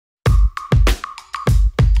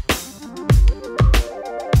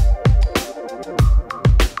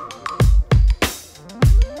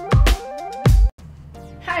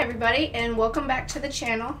everybody, and welcome back to the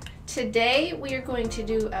channel. Today we are going to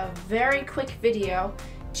do a very quick video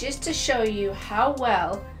just to show you how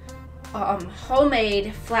well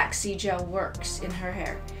homemade flaxseed gel works in her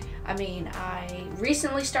hair. I mean, I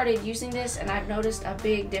recently started using this and I've noticed a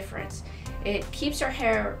big difference. It keeps her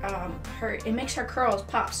hair, it makes her curls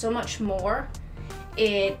pop so much more.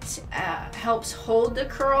 It helps hold the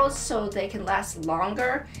curls so they can last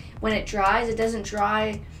longer. When it dries, it doesn't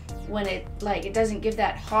dry when it doesn't give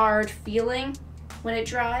that hard feeling when it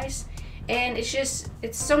dries, and it's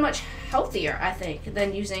so much healthier, I think,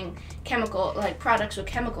 than using products with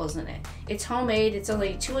chemicals in it. It's homemade. It's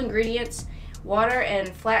only 2 ingredients, water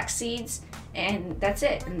and flax seeds, and that's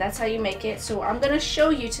it, and that's how you make it. So I'm gonna show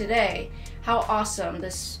you today how awesome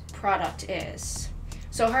this product is.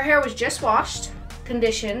 So her hair was just washed,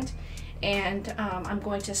 conditioned, and I'm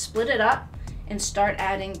going to split it up and start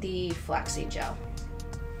adding the flaxseed gel.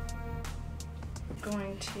 I'm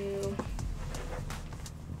going to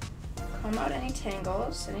comb out any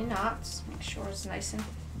tangles, any knots, make sure it's nice and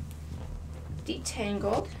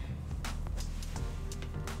detangled.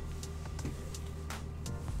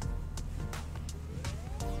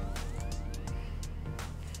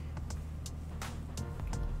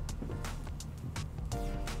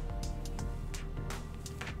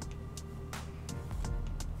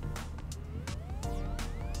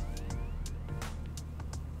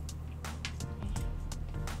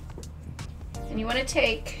 And you want to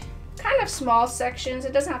take kind of small sections.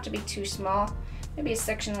 It doesn't have to be too small. Maybe a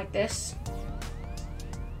section like this.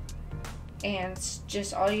 And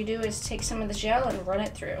just all you do is take some of the gel and run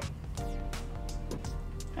it through.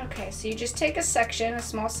 Okay, so you just take a section, a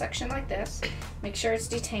small section like this. Make sure it's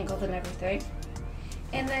detangled and everything.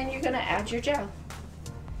 And then you're going to add your gel.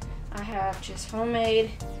 I have just homemade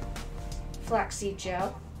flaxseed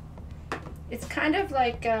gel. It's kind of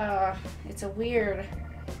like, it's a weird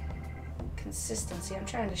consistency. I'm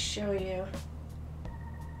trying to show you.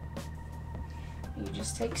 You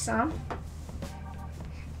just take some.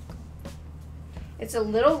 It's a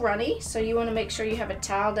little runny, so you want to make sure you have a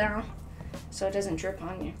towel down so it doesn't drip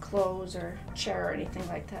on your clothes or chair or anything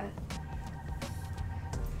like that.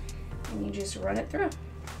 And you just run it through.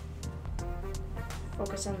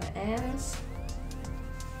 Focus on the ends.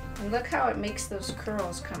 And look how it makes those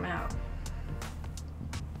curls come out.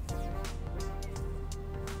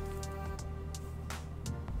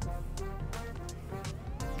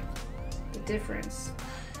 Difference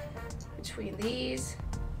between these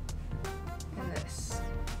and this.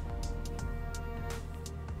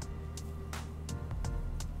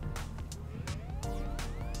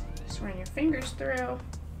 Just run your fingers through.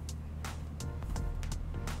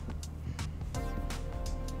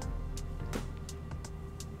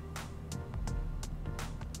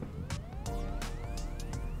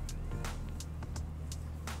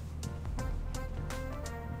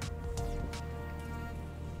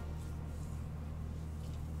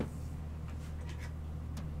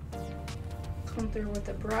 Come through with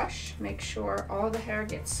a brush, make sure all the hair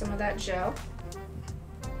gets some of that gel.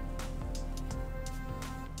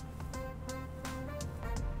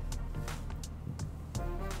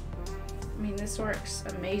 I mean, this works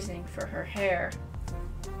amazing for her hair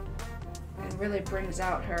and really brings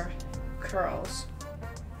out her curls.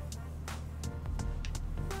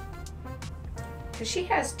 Because she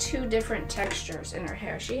has 2 different textures in her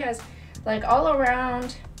hair. She has like all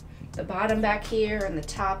around the bottom back here and the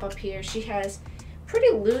top up here. She has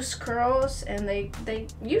pretty loose curls, and they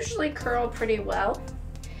usually curl pretty well.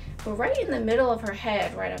 But right in the middle of her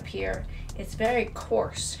head, right up here, it's very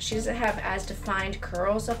coarse. She doesn't have as defined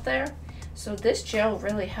curls up there. So this gel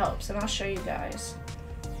really helps, and I'll show you guys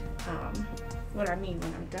what I mean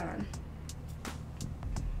when I'm done.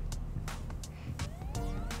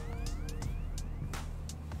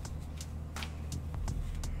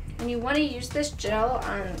 And you want to use this gel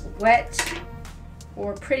on wet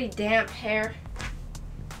or pretty damp hair.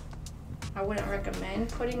 I wouldn't recommend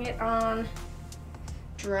putting it on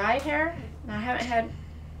dry hair. Now, I haven't had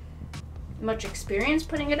much experience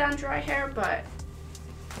putting it on dry hair, but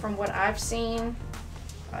from what I've seen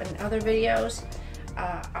in other videos,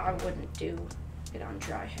 I wouldn't do it on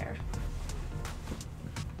dry hair.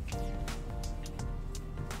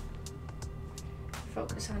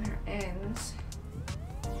 Focus on her ends.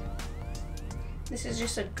 This is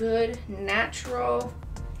just a good natural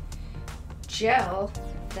gel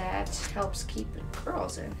that helps keep the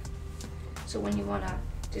curls in. So when you want to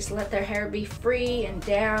just let their hair be free and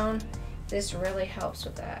down, this really helps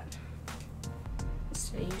with that.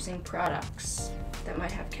 Instead of using products that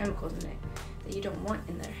might have chemicals in it that you don't want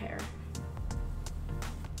in their hair.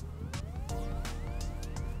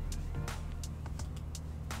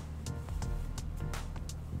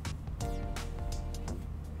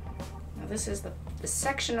 this is the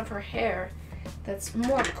section of her hair that's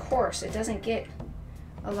more coarse. It doesn't get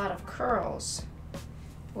a lot of curls.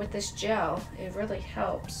 With this gel, it really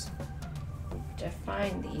helps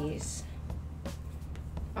define these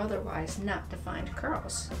otherwise not defined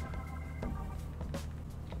curls.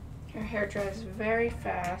 Her hair dries very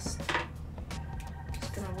fast.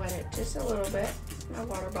 Just gonna wet it just a little bit, my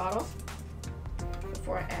water bottle,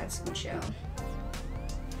 before I add some gel.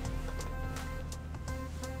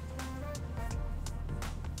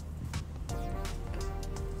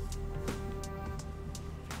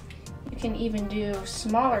 You can even do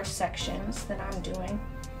smaller sections than I'm doing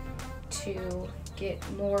to get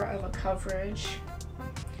more of a coverage.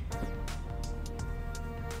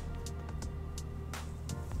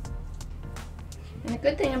 And the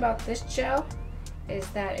good thing about this gel is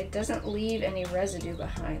that it doesn't leave any residue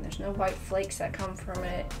behind. There's no white flakes that come from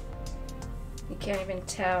it. You can't even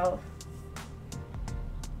tell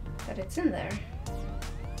that it's in there.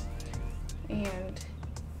 And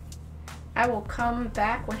I will come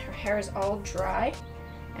back when her hair is all dry,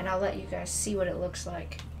 and I'll let you guys see what it looks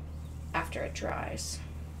like after it dries.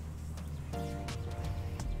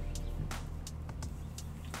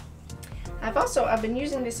 I've been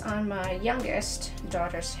using this on my youngest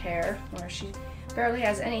daughter's hair, where she barely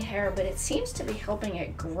has any hair, but it seems to be helping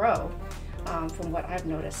it grow, from what I've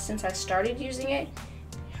noticed. Since I started using it,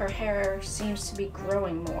 her hair seems to be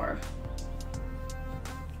growing more.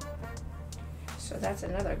 So that's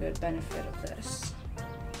another good benefit of this.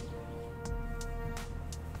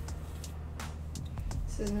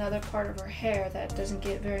 This is another part of her hair that doesn't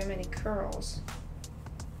get very many curls.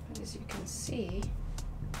 But as you can see,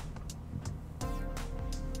 I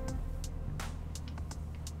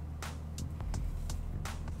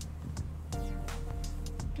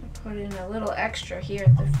put in a little extra here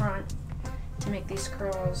at the front to make these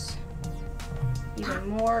curls even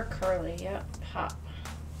more curly. Yep, pop.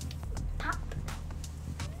 Pop.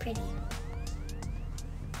 Pretty.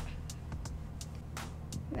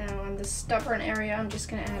 Now on the stubborn area, I'm just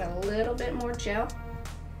going to add a little bit more gel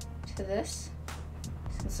to this,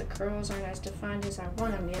 since the curls aren't as defined as I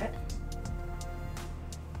want them yet.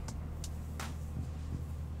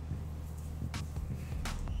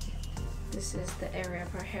 This is the area of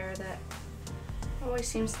her hair that always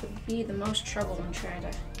seems to be the most trouble when trying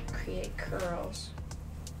to create curls.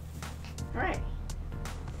 Alright,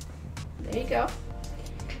 there you go.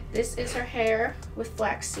 This is her hair with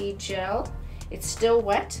flaxseed gel. It's still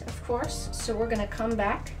wet, of course, so we're going to come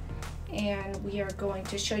back and we are going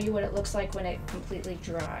to show you what it looks like when it completely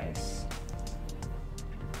dries.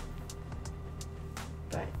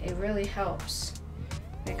 But it really helps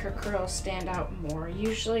make her curls stand out more.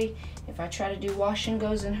 Usually, if I try to do wash and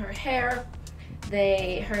goes in her hair,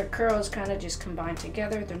 her curls kind of just combine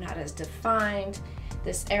together. They're not as defined.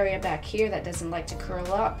 This area back here that doesn't like to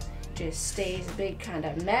curl up just stays a big kind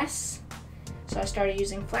of mess. So I started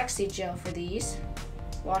using flaxseed gel for these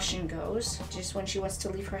wash and goes, just when she wants to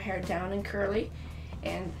leave her hair down and curly,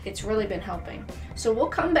 and it's really been helping. So we'll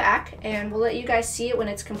come back and we'll let you guys see it when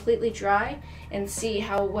it's completely dry and see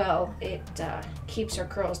how well it keeps her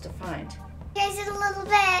curls defined. Guys, it a little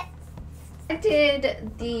bit. I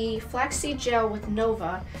did the flaxseed gel with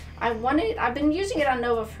Nova. I've been using it on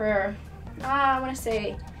Nova for, I want to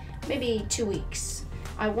say, maybe 2 weeks.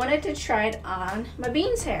 I wanted to try it on my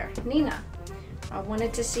Beans hair, Nina. I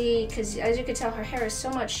wanted to see, because as you can tell, her hair is so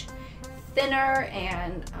much thinner,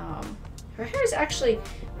 and her hair is actually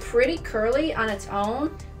pretty curly on its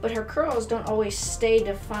own, but her curls don't always stay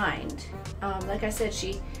defined. Like I said,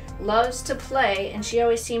 she loves to play, and she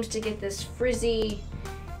always seems to get this frizzy,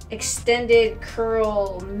 extended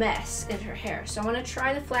curl mess in her hair. So I want to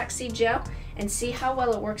try the flaxseed gel and see how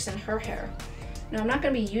well it works in her hair. Now, I'm not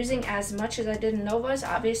going to be using as much as I did in Nova's,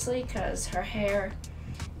 obviously, because her hair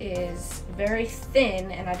is very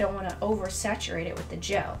thin and I don't want to oversaturate it with the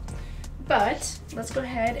gel. But let's go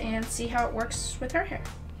ahead and see how it works with her hair.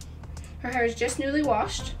 Her hair is just newly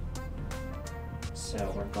washed,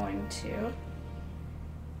 so we're going to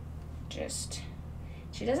just,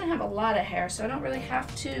 she doesn't have a lot of hair, so I don't really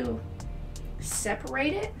have to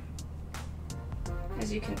separate it.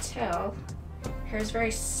 As you can tell, her hair is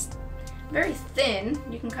very thin.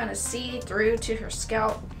 You can kind of see through to her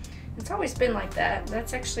scalp. It's always been like that.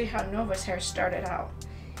 That's actually how Nova's hair started out.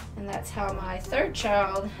 And that's how my third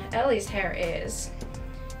child, Ellie's hair is.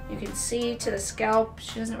 You can see to the scalp,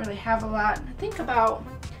 she doesn't really have a lot. I think about,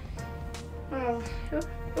 well, it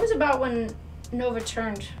was about when Nova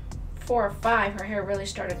turned 4 or 5, her hair really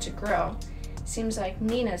started to grow. Seems like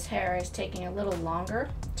Nina's hair is taking a little longer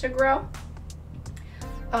to grow.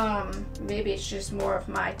 Maybe it's just more of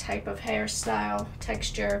my type of hairstyle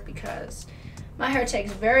texture, because my hair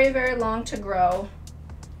takes very, very long to grow,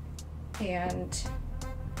 and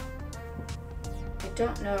I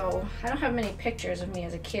don't know, I don't have many pictures of me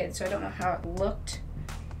as a kid, so I don't know how it looked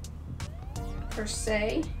per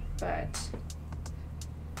se, but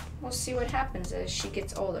we'll see what happens as she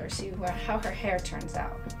gets older, see how her hair turns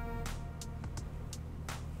out.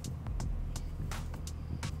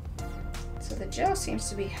 So the gel seems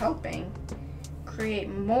to be helping create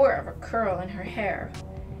more of a curl in her hair.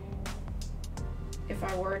 If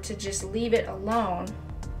I were to just leave it alone,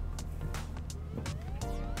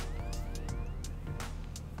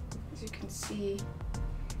 as you can see,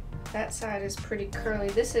 that side is pretty curly.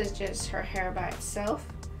 This is just her hair by itself.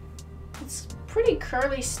 It's pretty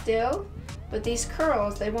curly still, but these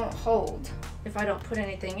curls, they won't hold if I don't put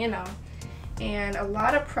anything in them. And a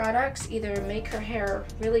lot of products either make her hair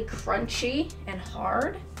really crunchy and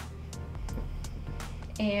hard,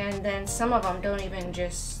 and then some of them don't even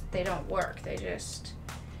they don't work.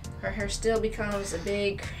 Her hair still becomes a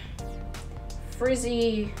big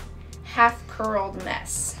frizzy, half curled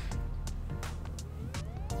mess.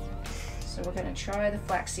 So we're gonna try the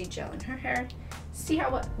flaxseed gel in her hair, see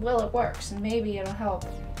how well it works, and maybe it'll help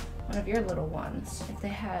one of your little ones if they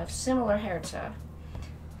have similar hair to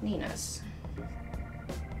Nina's.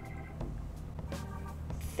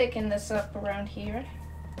 Thicken this up around here.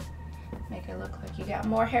 Make it look like you got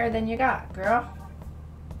more hair than you got, girl.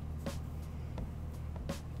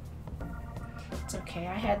 It's okay,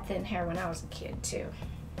 I had thin hair when I was a kid too.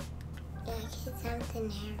 Yeah, kids have thin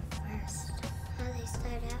hair first, how they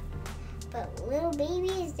start out. But little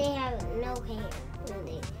babies, they have no hair when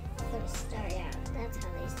they first start out. That's how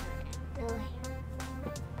they start out, no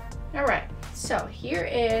hair. Alright, so here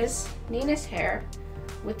is Nina's hair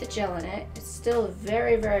with the gel in it. It's still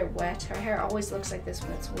very, very wet. Her hair always looks like this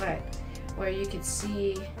when it's wet, where you can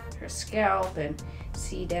see her scalp and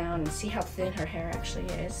see down and see how thin her hair actually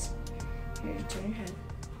is. Here, turn your head.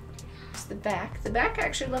 It's the back. The back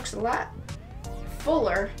actually looks a lot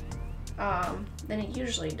fuller than it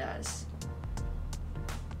usually does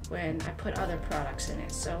when I put other products in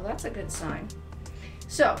it, so that's a good sign.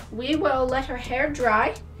 So we will let her hair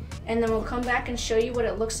dry, and then we'll come back and show you what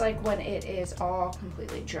it looks like when it is all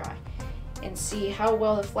completely dry, and see how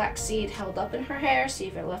well the flaxseed held up in her hair, see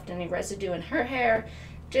if it left any residue in her hair,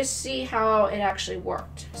 just see how it actually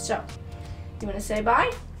worked. So, you want to say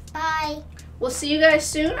bye? Bye. We'll see you guys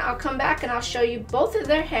soon. I'll come back and I'll show you both of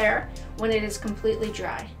their hair when it is completely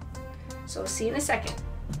dry. So, see you in a second.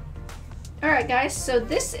 Alright guys, so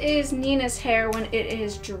this is Nina's hair when it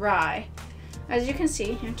is dry. As you can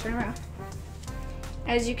see, here, turn around.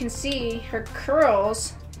 As you can see, her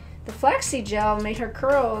curls, the flaxseed gel made her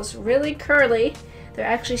curls really curly. They're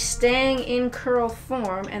actually staying in curl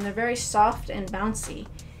form, and they're very soft and bouncy.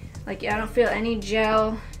 Like, I don't feel any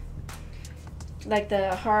gel, like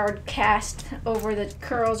the hard cast over the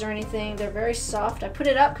curls or anything. They're very soft. I put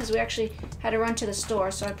it up because we actually had to run to the store,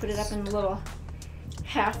 so I put it up in a little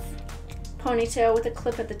half ponytail with a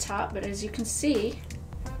clip at the top. But as you can see,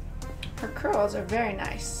 her curls are very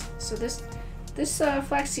nice. So this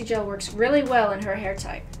flaxseed gel works really well in her hair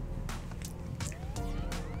type.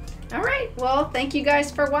 Alright, well, thank you guys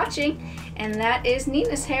for watching, and that is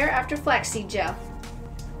Nina's hair after flaxseed gel.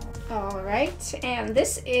 Alright, and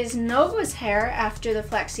this is Nova's hair after the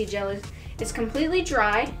flaxseed gel is completely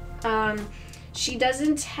dry. She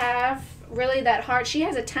doesn't have really that hard, she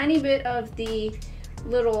has a tiny bit of the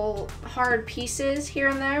little hard pieces here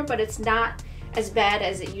and there, but it's not as bad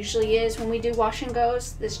as it usually is when we do wash and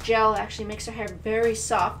goes. This gel actually makes her hair very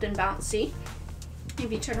soft and bouncy. If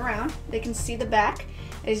you turn around, they can see the back.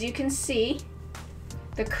 As you can see,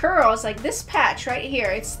 the curls, like this patch right here,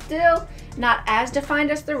 it's still not as defined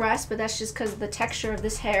as the rest, but that's just because of the texture of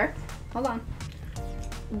this hair. Hold on.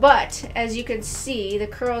 But as you can see, the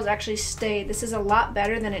curls actually stay. This is a lot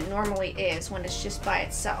better than it normally is when it's just by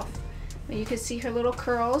itself. But you can see her little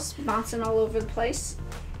curls bouncing all over the place.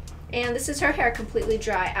 And this is her hair completely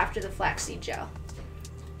dry after the flaxseed gel.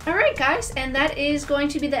 Alright guys, and that is going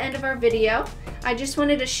to be the end of our video. I just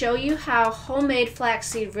wanted to show you how homemade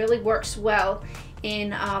flaxseed really works well in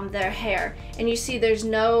their hair. And you see there's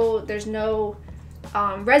no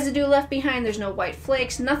residue left behind, there's no white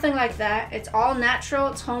flakes, nothing like that. It's all natural,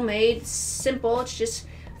 it's homemade, it's simple, it's just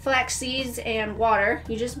flax seeds and water.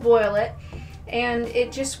 You just boil it, and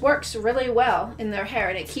it just works really well in their hair,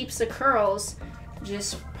 and it keeps the curls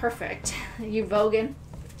just perfect. You voguing?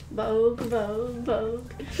 Vogue, vogue,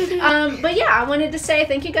 vogue. But yeah, I wanted to say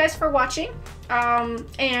thank you guys for watching,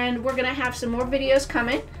 and we're gonna have some more videos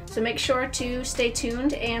coming, so make sure to stay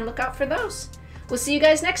tuned and look out for those. We'll see you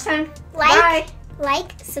guys next time.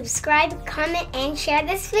 Like, subscribe, comment, and share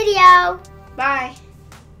this video. Bye.